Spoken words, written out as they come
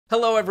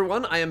Hello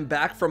everyone, I am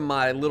back from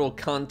my little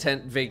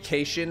content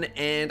vacation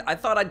and I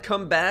thought I'd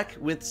come back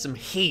with some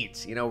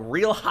heat,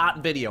 real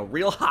hot video,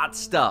 real hot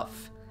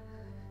stuff.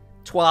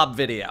 TWAB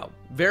video.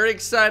 Very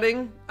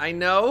exciting, I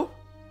know,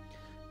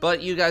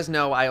 but you guys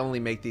know I only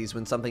make these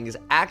when something is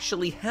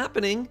actually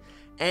happening,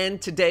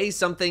 and today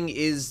something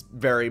is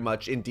very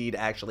much indeed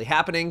actually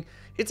happening.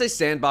 It's a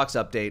sandbox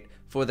update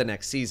for the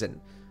next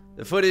season.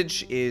 The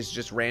footage is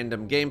just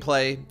random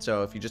gameplay,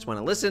 so if you just want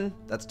to listen,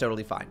 that's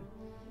totally fine.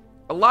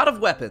 A lot of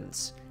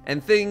weapons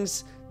and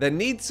things that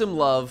need some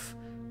love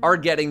are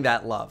getting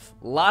that love.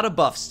 A lot of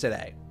buffs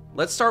today.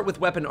 Let's start with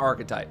weapon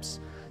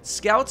archetypes.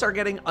 Scouts are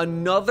getting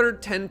another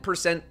 10%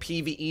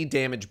 PvE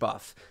damage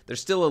buff. They're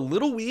still a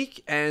little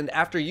weak, and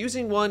after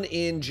using one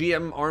in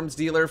GM Arms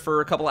Dealer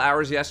for a couple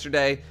hours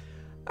yesterday,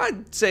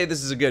 I'd say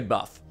this is a good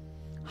buff.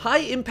 High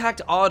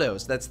impact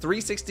autos, that's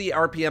 360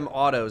 RPM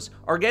autos,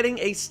 are getting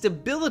a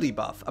stability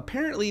buff.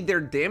 Apparently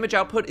their damage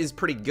output is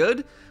pretty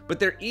good, but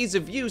their ease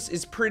of use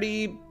is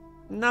pretty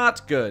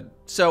not good.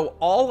 So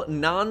all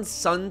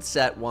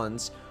non-sunset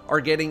ones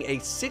are getting a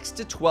 6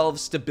 to 12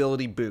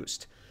 stability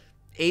boost.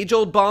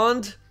 Age-old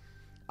bond,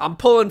 I'm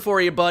pulling for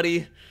you,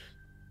 buddy.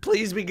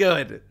 Please be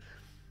good.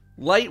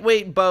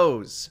 Lightweight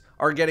bows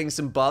are getting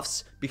some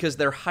buffs because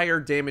their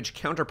higher damage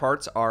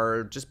counterparts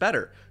are just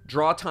better.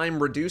 Draw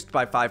time reduced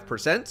by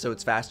 5%, so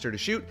it's faster to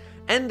shoot,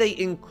 and they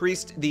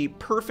increased the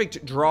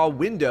perfect draw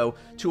window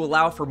to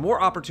allow for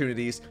more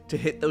opportunities to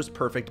hit those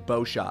perfect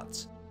bow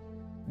shots.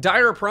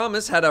 Dire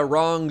Promise had a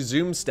wrong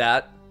zoom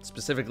stat,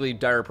 specifically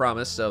Dire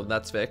Promise, so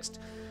that's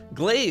fixed.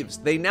 Glaives,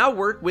 they now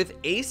work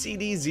with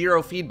ACD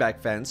Zero Feedback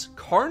Fence,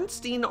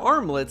 Karnstein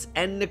Armlets,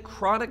 and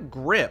Necrotic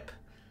Grip.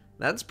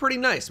 That's pretty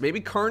nice.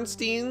 Maybe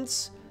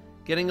Karnstein's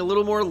getting a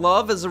little more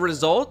love as a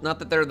result. Not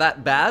that they're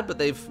that bad, but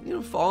they've,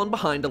 fallen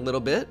behind a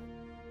little bit.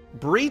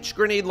 Breach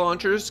grenade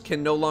launchers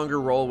can no longer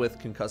roll with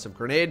concussive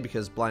grenade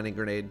because blinding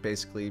grenade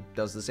basically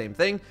does the same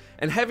thing.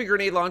 And heavy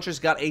grenade launchers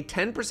got a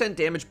 10%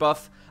 damage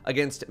buff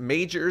against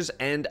majors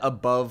and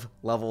above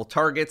level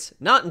targets,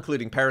 not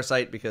including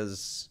Parasite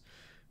because,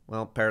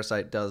 well,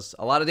 Parasite does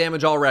a lot of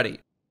damage already.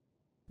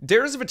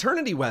 Dares of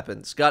Eternity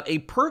weapons got a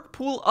perk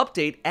pool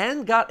update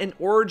and got an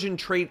origin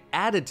trait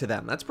added to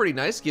them. That's pretty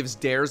nice, gives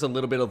Dares a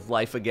little bit of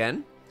life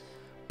again.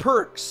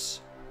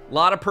 Perks, a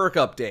lot of perk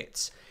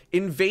updates.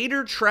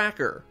 Invader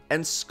Tracker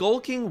and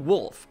Skulking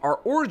Wolf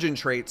are origin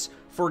traits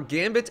for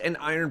Gambit and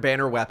Iron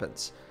Banner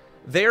weapons.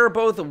 They are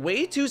both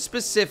way too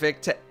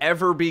specific to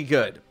ever be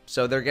good,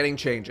 so they're getting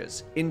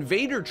changes.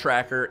 Invader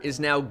Tracker is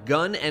now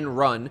gun and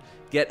run,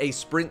 get a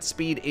sprint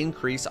speed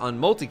increase on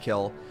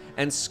multi-kill,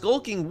 and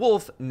Skulking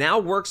Wolf now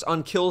works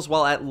on kills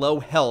while at low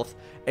health,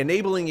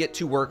 enabling it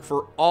to work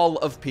for all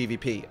of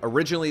PvP.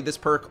 Originally, this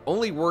perk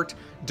only worked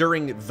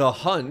during the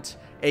hunt,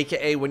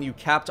 aka when you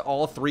capped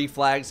all 3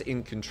 flags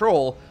in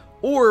control,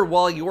 or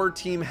while your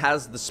team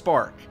has the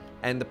spark,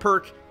 and the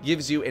perk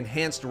gives you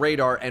enhanced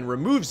radar and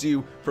removes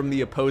you from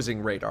the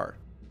opposing radar.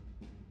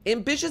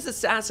 Ambitious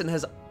Assassin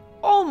has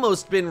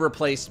almost been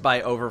replaced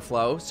by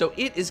Overflow, so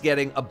it is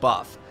getting a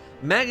buff.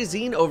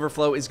 Magazine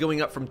Overflow is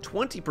going up from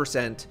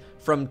 20%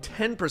 from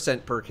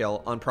 10% per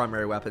kill on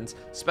primary weapons.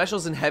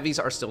 Specials and heavies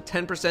are still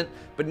 10%,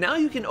 but now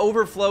you can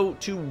overflow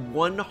to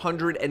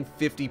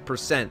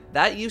 150%.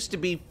 That used to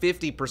be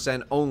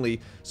 50%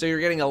 only, so you're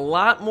getting a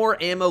lot more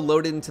ammo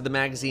loaded into the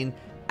magazine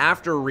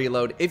after a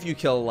reload if you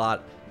kill a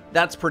lot.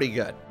 That's pretty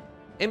good.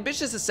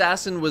 Ambitious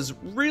Assassin was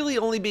really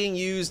only being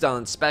used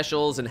on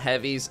specials and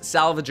heavies,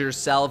 Salvager's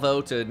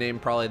Salvo to name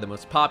probably the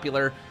most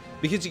popular,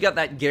 because you got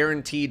that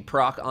guaranteed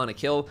proc on a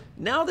kill.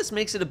 Now this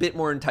makes it a bit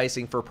more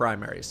enticing for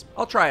primaries.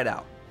 I'll try it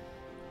out.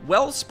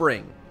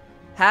 Wellspring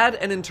had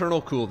an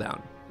internal cooldown.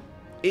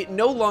 It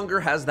no longer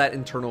has that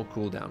internal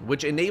cooldown,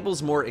 which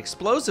enables more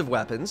explosive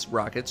weapons,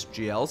 rockets,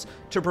 GLs,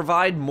 to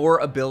provide more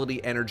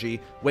ability energy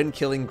when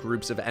killing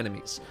groups of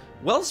enemies.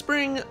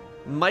 Wellspring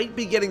might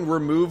be getting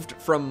removed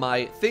from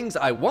my things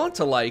I want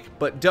to like,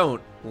 but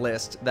don't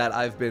list that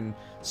I've been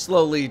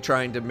slowly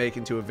trying to make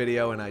into a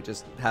video and I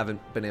just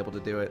haven't been able to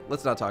do it.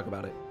 Let's not talk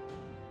about it.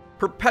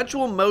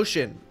 Perpetual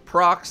Motion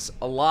procs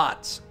a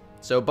lot.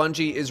 So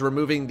Bungie is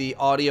removing the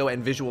audio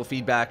and visual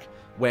feedback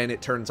when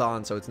it turns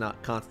on, so it's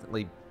not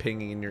constantly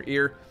pinging in your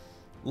ear.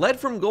 Lead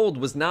from Gold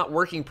was not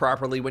working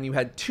properly when you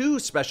had 2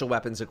 special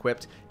weapons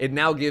equipped. It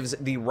now gives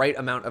the right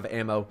amount of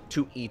ammo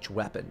to each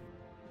weapon.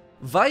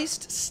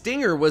 Viced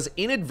Stinger was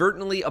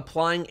inadvertently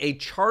applying a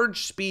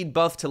charge speed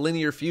buff to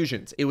linear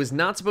fusions. It was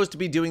not supposed to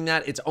be doing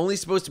that. It's only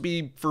supposed to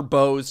be for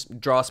bows,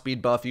 draw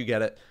speed buff, you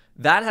get it.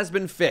 That has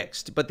been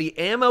fixed, but the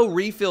ammo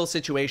refill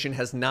situation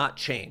has not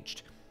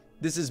changed.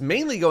 This is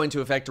mainly going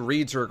to affect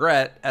Reed's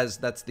Regret, as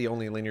that's the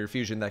only linear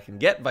fusion that can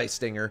get Viced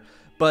Stinger,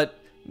 but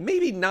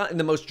maybe not in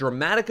the most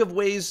dramatic of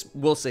ways.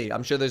 We'll see.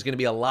 I'm sure there's going to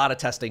be a lot of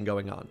testing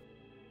going on.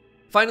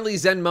 Finally,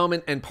 Zen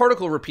Moment and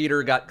Particle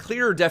Repeater got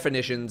clearer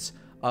definitions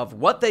of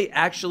what they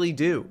actually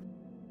do.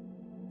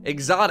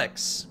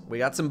 Exotics, we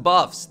got some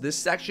buffs. This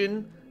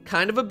section,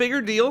 kind of a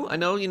bigger deal. I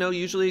know,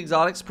 usually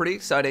exotics pretty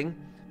exciting,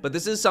 but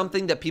this is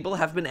something that people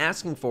have been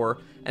asking for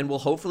and will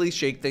hopefully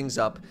shake things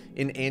up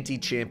in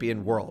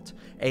anti-champion world.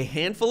 A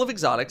handful of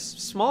exotics,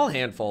 small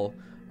handful,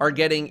 are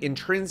getting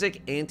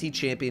intrinsic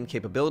anti-champion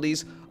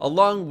capabilities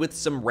along with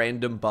some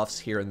random buffs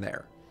here and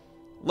there.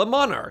 Le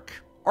Monarch,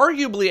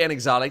 arguably an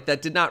exotic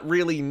that did not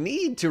really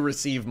need to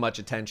receive much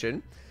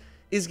attention,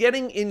 is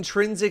getting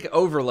intrinsic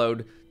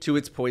overload to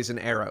its poison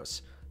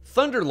arrows.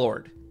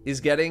 Thunderlord is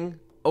getting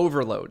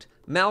overload.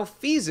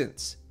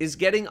 Malfeasance is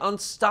getting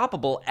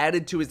unstoppable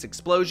added to its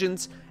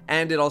explosions,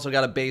 and it also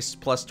got a base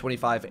plus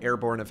 25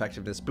 airborne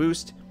effectiveness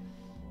boost.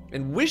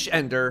 And Wish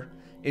Ender,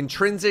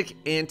 intrinsic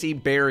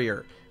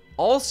anti-barrier.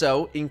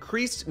 Also,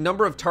 increased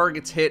number of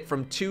targets hit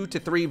from 2 to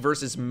 3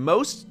 versus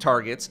most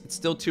targets. It's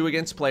still 2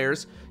 against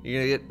players. You're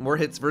going to get more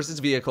hits versus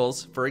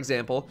vehicles, for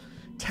example.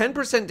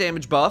 10%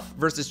 damage buff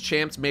versus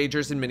champs,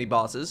 majors, and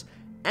mini-bosses.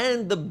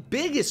 And the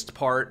biggest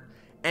part,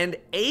 an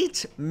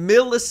 8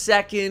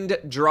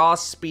 millisecond draw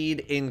speed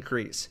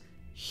increase.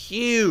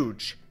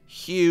 Huge,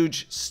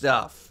 huge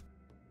stuff.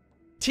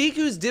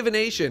 Tiku's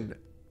Divination,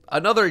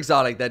 another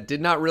exotic that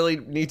did not really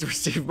need to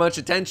receive much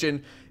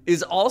attention,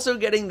 is also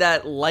getting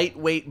that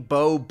lightweight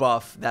bow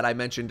buff that I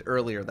mentioned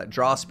earlier, that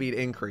draw speed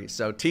increase.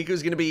 So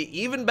Tiku's going to be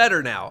even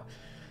better now.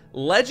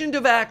 Legend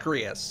of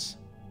Acreus,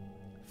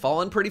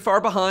 fallen pretty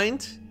far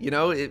behind. You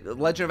know,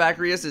 Legend of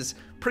Acreus is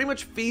pretty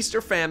much feast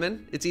or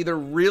famine. It's either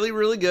really,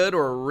 really good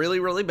or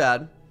really, really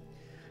bad.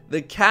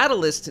 The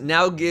Catalyst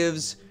now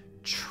gives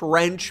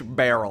Trench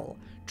Barrel.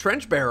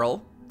 Trench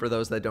Barrel, for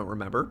those that don't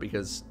remember,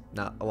 because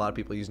not a lot of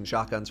people using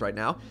shotguns right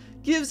now,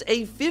 gives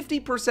a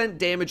 50%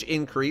 damage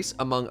increase,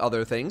 among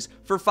other things,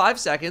 for 5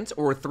 seconds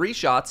or 3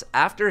 shots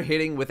after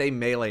hitting with a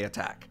melee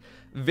attack.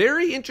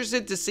 Very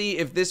interested to see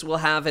if this will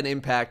have an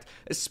impact,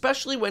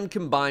 especially when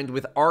combined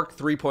with Arc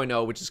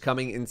 3.0, which is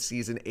coming in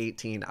Season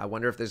 18. I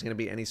wonder if there's going to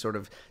be any sort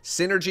of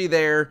synergy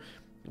there,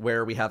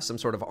 where we have some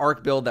sort of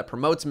Arc build that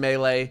promotes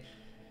melee.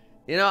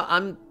 You know,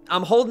 I'm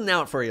holding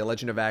out for you,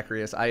 Legend of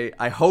Acreus.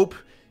 I hope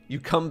you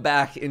come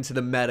back into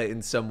the meta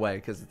in some way,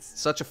 because it's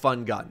such a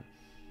fun gun.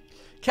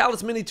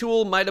 Callus Mini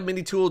Tool, Mida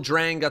Mini Tool,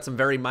 Drang got some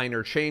very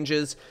minor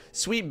changes.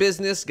 Sweet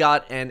Business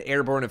got an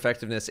airborne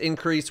effectiveness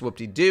increase,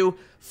 whoop-de-doo.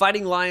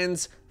 Fighting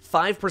Lions,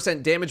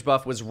 5% damage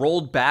buff was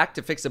rolled back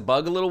to fix a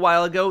bug a little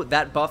while ago.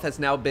 That buff has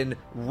now been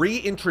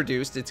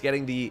reintroduced. It's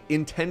getting the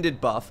intended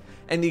buff.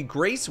 And the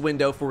grace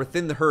window for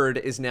Within the Herd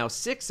is now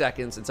 6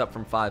 seconds. It's up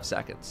from 5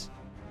 seconds.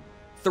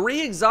 3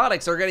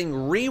 exotics are getting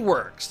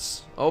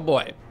reworks. Oh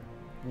boy.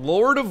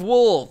 Lord of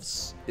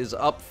Wolves is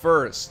up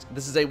first.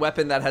 This is a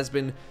weapon that has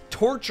been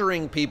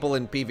torturing people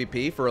in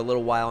PvP for a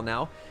little while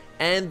now,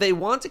 and they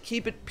want to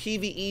keep it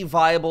PvE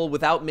viable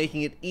without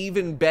making it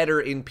even better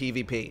in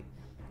PvP.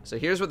 So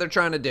here's what they're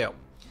trying to do.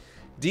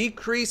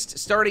 Decreased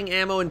starting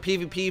ammo in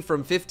PvP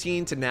from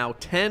 15 to now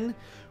 10.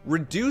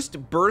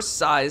 Reduced burst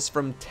size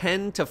from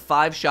 10 to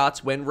 5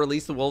 shots when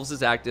Release the Wolves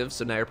is active.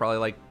 So now you're probably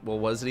like, well,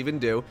 what does it even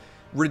do?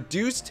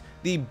 Reduced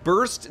the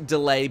burst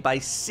delay by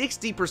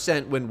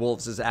 60% when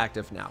Wolves is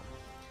active now.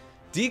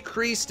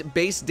 Decreased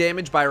base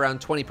damage by around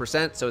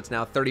 20%, so it's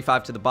now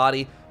 35 to the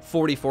body,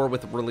 44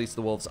 with Release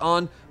the Wolves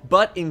on,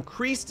 but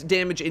increased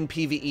damage in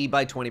PvE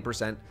by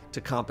 20%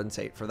 to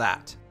compensate for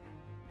that.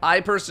 I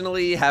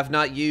personally have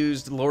not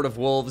used Lord of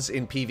Wolves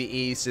in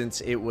PvE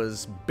since it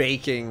was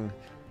baking,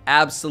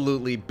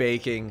 absolutely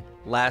baking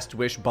Last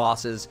Wish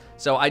bosses,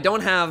 so I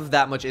don't have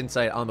that much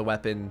insight on the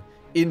weapon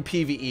in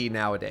PvE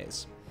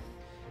nowadays.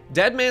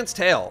 Dead Man's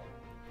Tale.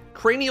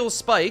 Cranial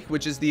Spike,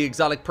 which is the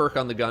exotic perk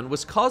on the gun,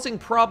 was causing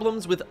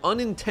problems with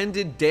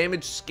unintended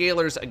damage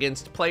scalers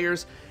against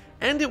players,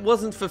 and it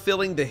wasn't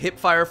fulfilling the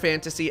hipfire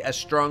fantasy as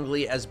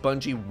strongly as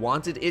Bungie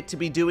wanted it to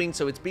be doing,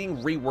 so it's being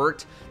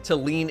reworked to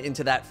lean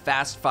into that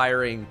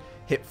fast-firing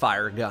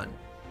hipfire gun.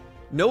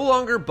 No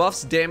longer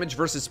buffs damage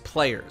versus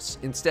players,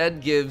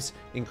 instead gives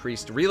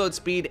increased reload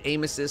speed,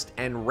 aim assist,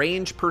 and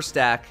range per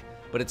stack,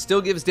 but it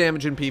still gives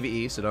damage in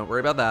PvE, so don't worry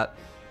about that.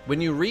 When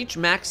you reach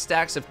max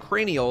stacks of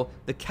Cranial,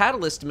 the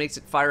Catalyst makes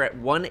it fire at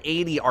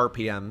 180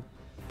 RPM,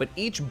 but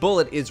each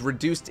bullet is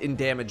reduced in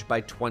damage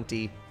by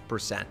 20%.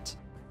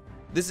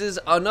 This is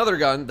another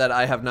gun that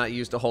I have not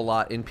used a whole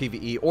lot in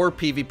PvE or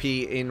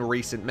PvP in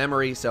recent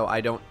memory, so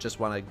I don't just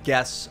want to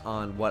guess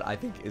on what I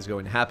think is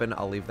going to happen.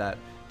 I'll leave that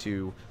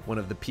to one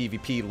of the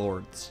PvP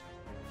lords.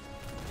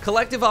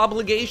 Collective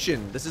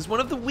Obligation. This is one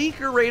of the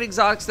weaker raid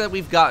exotics that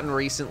we've gotten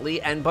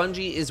recently, and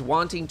Bungie is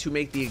wanting to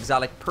make the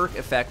exotic perk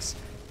effects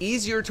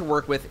easier to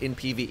work with in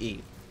PvE.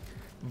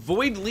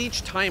 Void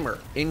Leech Timer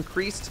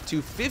increased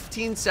to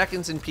 15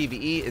 seconds in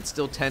PvE. It's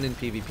still 10 in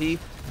PvP.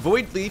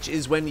 Void Leech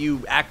is when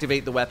you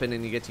activate the weapon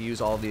and you get to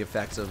use all the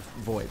effects of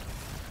Void.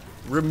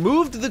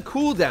 Removed the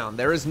cooldown.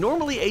 There is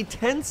normally a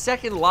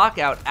 10-second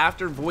lockout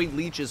after Void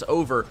Leech is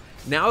over.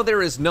 Now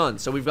there is none.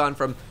 So we've gone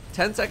from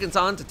 10 seconds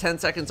on to 10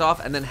 seconds off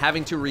and then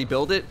having to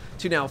rebuild it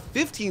to now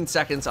 15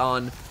 seconds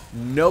on,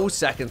 no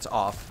seconds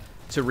off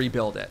to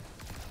rebuild it.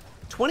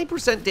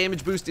 20%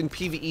 damage boost in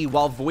PvE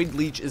while Void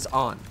Leech is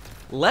on.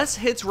 Less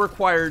hits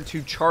required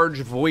to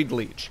charge Void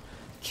Leech.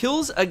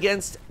 Kills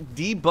against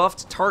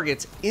debuffed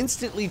targets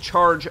instantly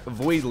charge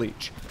Void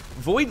Leech.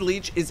 Void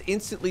Leech is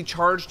instantly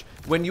charged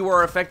when you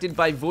are affected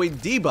by Void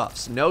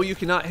debuffs. No, you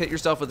cannot hit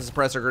yourself with a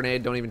suppressor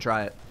grenade. Don't even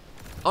try it.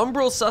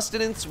 Umbral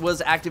Sustenance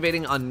was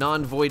activating on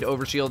non-Void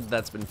Overshield.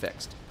 That's been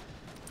fixed.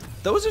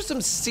 Those are some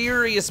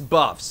serious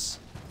buffs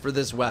for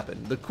this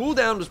weapon. The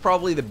cooldown was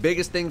probably the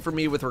biggest thing for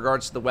me with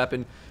regards to the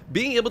weapon.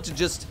 Being able to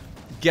just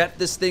get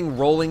this thing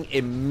rolling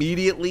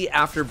immediately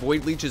after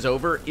Void Leech is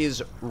over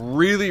is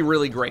really,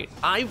 really great.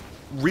 I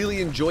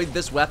really enjoyed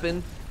this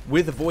weapon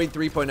with Void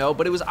 3.0,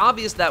 but it was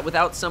obvious that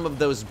without some of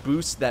those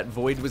boosts that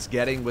Void was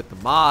getting with the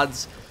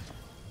mods,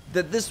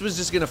 that this was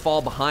just going to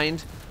fall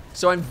behind.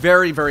 So I'm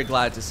very, very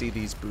glad to see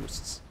these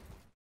boosts.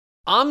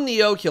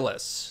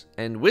 Omnioculus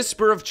and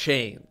Whisper of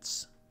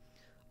Chains.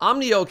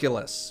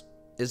 Omnioculus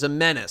is a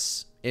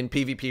menace in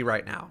PvP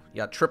right now.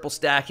 You got triple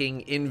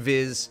stacking,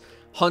 invis,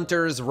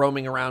 hunters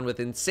roaming around with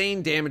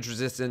insane damage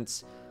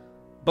resistance.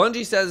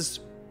 Bungie says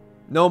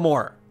no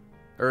more,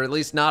 or at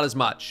least not as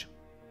much.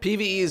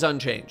 PvE is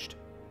unchanged.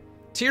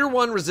 Tier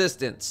 1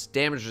 resistance,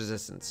 damage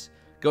resistance,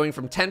 going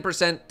from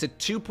 10% to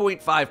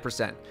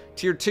 2.5%.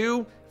 Tier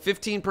 2,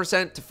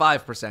 15% to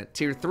 5%.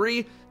 Tier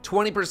 3,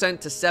 20%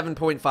 to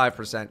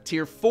 7.5%.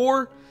 Tier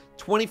 4,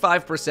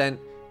 25%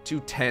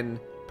 to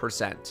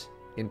 10%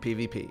 in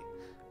PvP.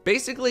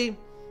 Basically,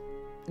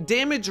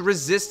 damage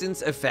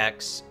resistance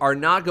effects are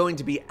not going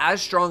to be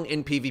as strong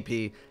in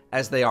PvP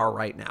as they are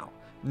right now.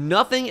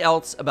 Nothing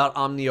else about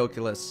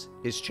Omnioculus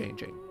is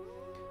changing.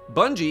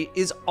 Bungie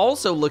is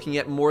also looking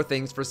at more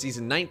things for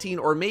Season 19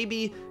 or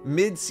maybe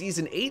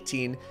mid-Season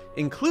 18,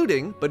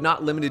 including, but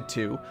not limited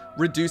to,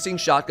 reducing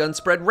shotgun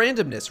spread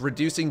randomness,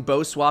 reducing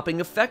bow swapping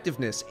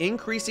effectiveness,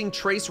 increasing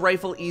trace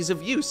rifle ease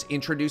of use,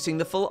 introducing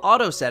the full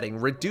auto setting,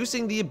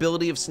 reducing the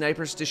ability of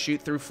snipers to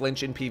shoot through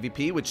flinch in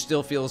PvP, which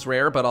still feels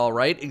rare, but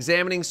alright,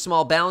 examining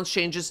small balance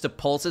changes to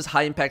pulses,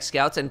 high-impact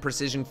scouts, and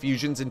precision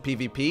fusions in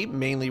PvP,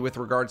 mainly with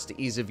regards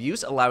to ease of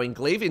use, allowing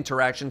glaive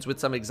interactions with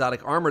some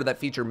exotic armor that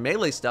feature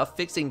melee stuff,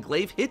 fixing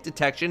glaive hit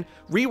detection,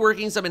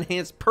 reworking some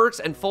enhanced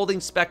perks, and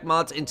folding spec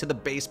mods into the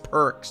base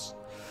perks.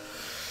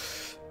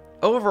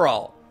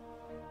 Overall,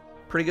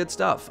 pretty good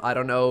stuff. I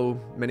don't know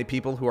many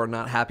people who are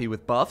not happy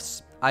with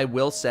buffs. I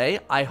will say,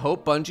 I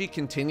hope Bungie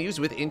continues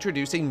with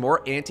introducing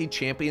more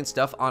anti-champion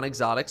stuff on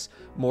exotics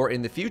more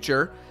in the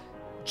future,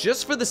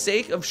 just for the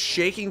sake of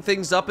shaking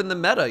things up in the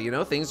meta. You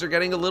know, things are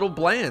getting a little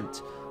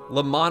bland.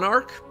 Le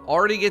Monarch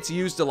already gets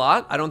used a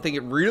lot. I don't think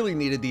it really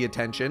needed the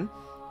attention.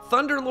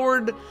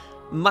 Thunderlord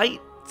might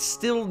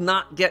still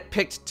not get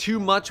picked too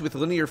much with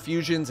linear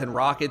fusions and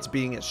rockets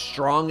being as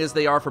strong as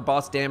they are for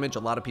boss damage. A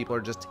lot of people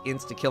are just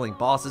insta-killing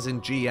bosses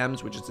in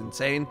GMs, which is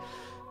insane.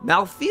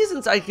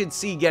 Malfeasance I could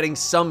see getting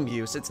some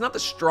use. It's not the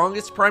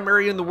strongest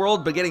primary in the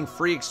world, but getting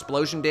free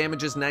explosion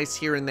damage is nice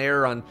here and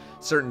there on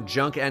certain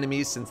junk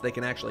enemies since they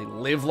can actually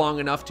live long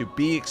enough to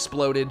be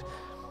exploded.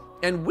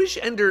 And Wish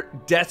Ender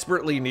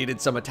desperately needed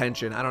some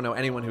attention. I don't know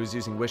anyone who's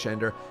using Wish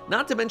Ender.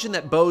 Not to mention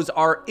that bows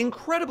are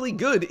incredibly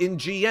good in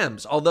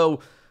GMs, although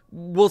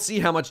we'll see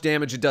how much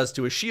damage it does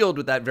to a shield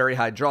with that very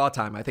high draw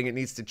time. I think it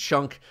needs to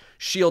chunk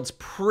shields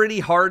pretty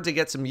hard to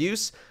get some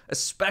use,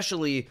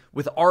 especially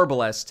with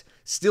Arbalest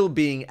still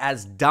being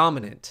as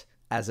dominant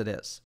as it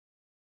is.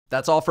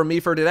 That's all from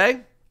me for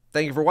today.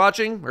 Thank you for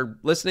watching, or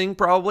listening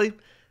probably.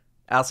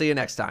 I'll see you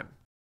next time.